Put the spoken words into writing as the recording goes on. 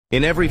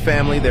In every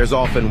family, there's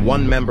often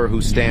one member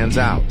who stands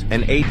out,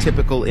 an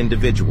atypical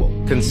individual,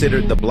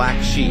 considered the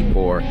black sheep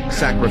or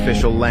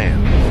sacrificial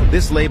lamb.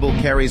 This label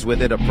carries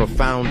with it a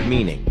profound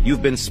meaning.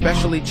 You've been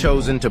specially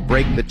chosen to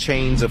break the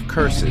chains of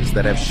curses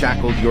that have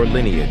shackled your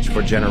lineage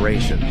for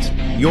generations.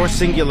 Your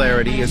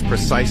singularity is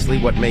precisely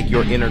what makes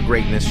your inner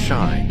greatness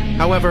shine.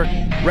 However,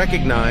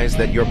 recognize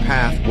that your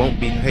path won't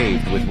be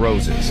paved with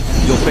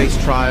roses. You'll face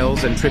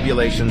trials and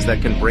tribulations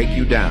that can break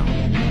you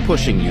down,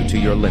 pushing you to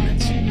your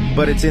limits.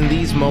 But it's in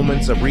these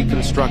moments of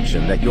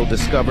reconstruction that you'll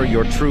discover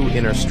your true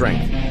inner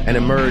strength and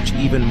emerge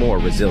even more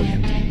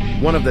resilient.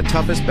 One of the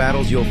toughest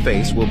battles you'll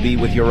face will be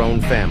with your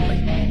own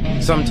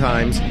family.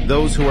 Sometimes,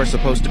 those who are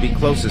supposed to be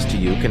closest to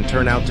you can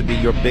turn out to be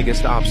your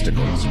biggest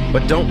obstacles.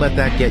 But don't let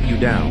that get you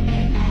down.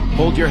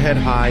 Hold your head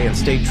high and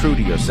stay true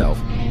to yourself,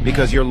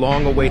 because your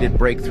long-awaited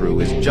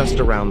breakthrough is just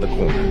around the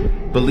corner.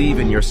 Believe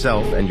in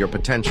yourself and your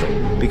potential,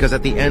 because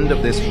at the end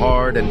of this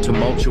hard and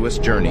tumultuous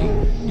journey,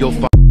 you'll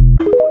find